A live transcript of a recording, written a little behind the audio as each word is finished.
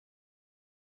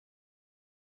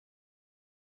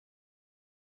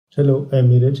Hello, I'm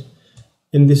Neeraj.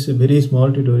 In this very small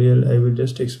tutorial, I will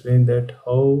just explain that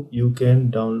how you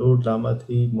can download Llama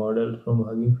 3 model from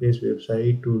Hugging Face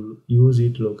website to use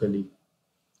it locally.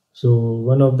 So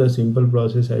one of the simple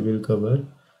process I will cover.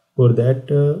 For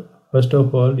that, first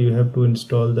of all, you have to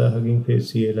install the Hugging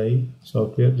Face CLI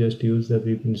software. Just use the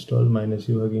pip install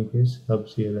 -u Hugging Face hub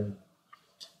CLI.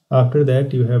 After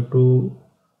that, you have to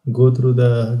go through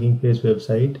the Hugging Face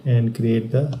website and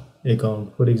create the account.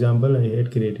 For example, I had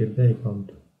created the account.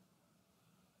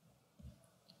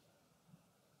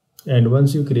 And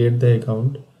once you create the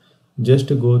account,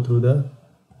 just go through the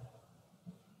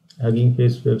Hugging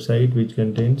Face website, which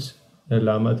contains a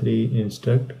Llama 3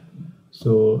 instruct.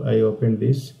 So I opened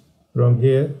this. From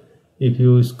here, if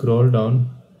you scroll down,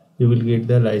 you will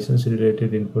get the license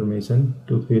related information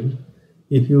to fill.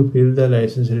 If you fill the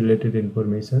license related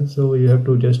information, so you have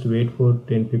to just wait for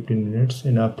 10-15 minutes,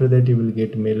 and after that you will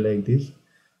get mail like this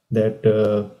that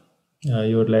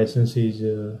your license is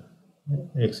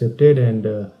accepted, and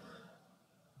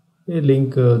a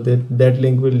link that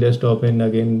link will just open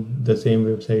again the same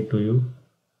website to you.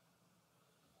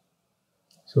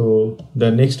 So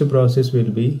the next process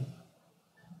will be,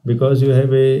 because you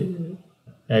have a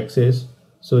access,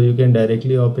 so you can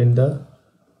directly open the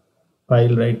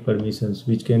file write permissions,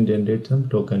 which can generate some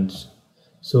tokens.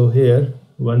 So here,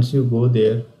 once you go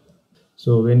there,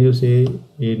 so when you say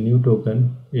a new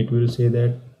token, it will say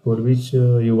that for which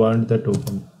you want the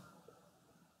token.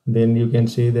 Then you can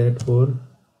say that for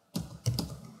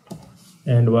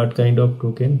and what kind of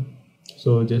token.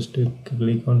 So just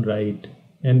click on write,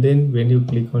 and then when you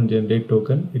click on generate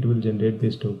token, it will generate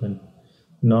this token.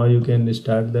 Now you can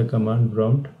start the command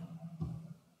prompt,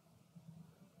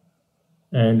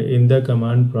 and in the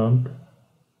command prompt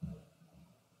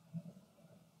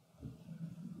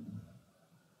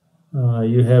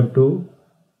you have to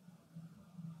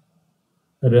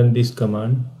run this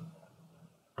command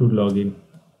to log in.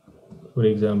 For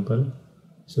example,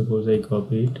 suppose I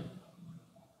copy it,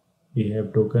 we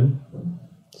have token.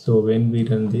 So when we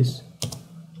run this,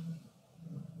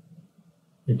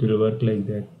 it will work like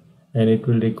that, and it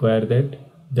will require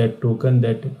that token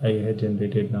that I had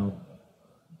generated now.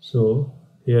 So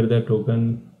here the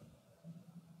token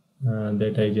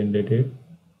that I generated,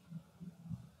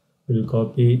 will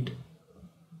copy it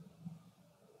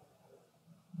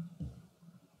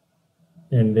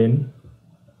and then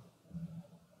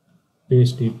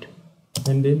paste it,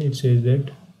 and then it says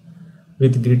that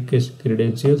with grid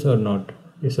credentials or not.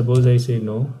 Suppose I say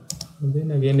no, and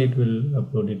then again it will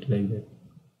upload it like that.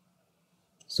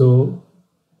 So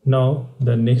now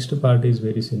the next part is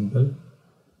very simple.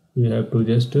 You have to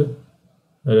just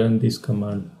run this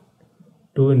command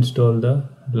to install the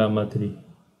Llama 3.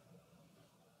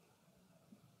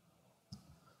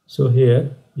 So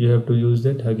here you have to use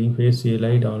that Hugging Face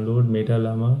CLI download meta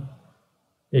llama,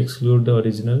 exclude the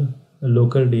original,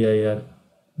 local dir.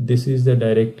 This is the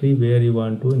directory where you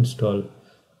want to install.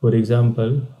 For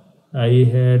example, I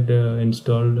had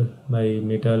installed my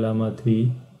meta llama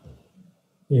 3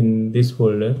 in this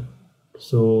folder,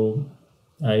 so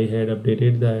I had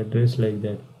updated the address like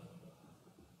that.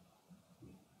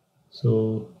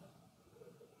 So,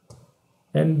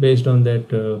 and based on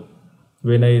that,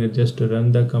 when I just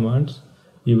run the commands,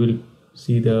 you will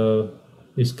see the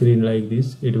screen like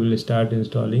this. It will start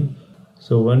installing.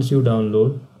 So once you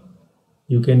download,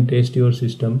 you can test your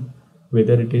system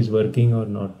whether it is working or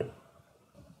not.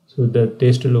 So the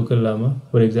test local llama,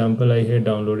 for example, I had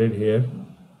downloaded here.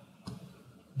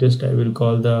 Just I will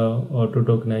call the auto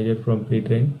tokenizer from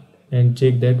pre-train and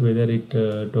check that whether it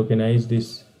tokenize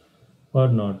this or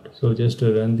not. So just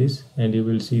run this and you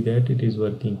will see that it is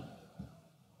working.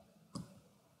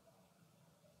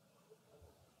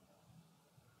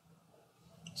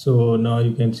 So now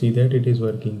you can see that it is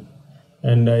working,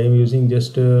 and I am using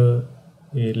just a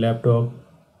laptop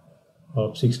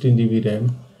of 16 GB RAM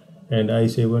and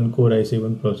i7 core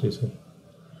i7 processor.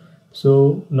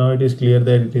 So now it is clear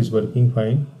that it is working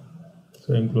fine.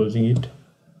 So I am closing it.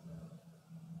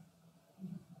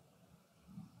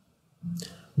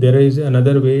 There is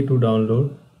another way to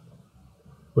download.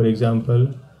 For example,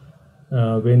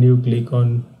 when you click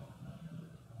on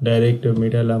direct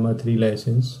meta llama 3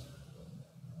 license,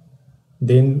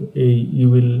 then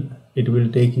it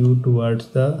will take you towards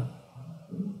the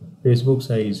Facebook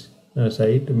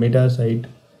site, meta site,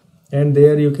 and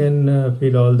there you can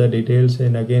fill all the details,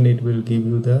 and again it will give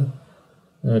you the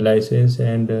license,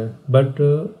 and but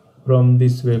from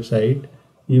this website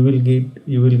you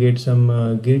will get some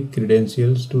grid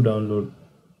credentials to download,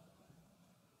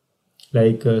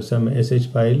 like some sh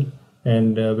file,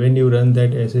 and when you run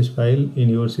that sh file in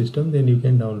your system, then you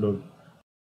can download.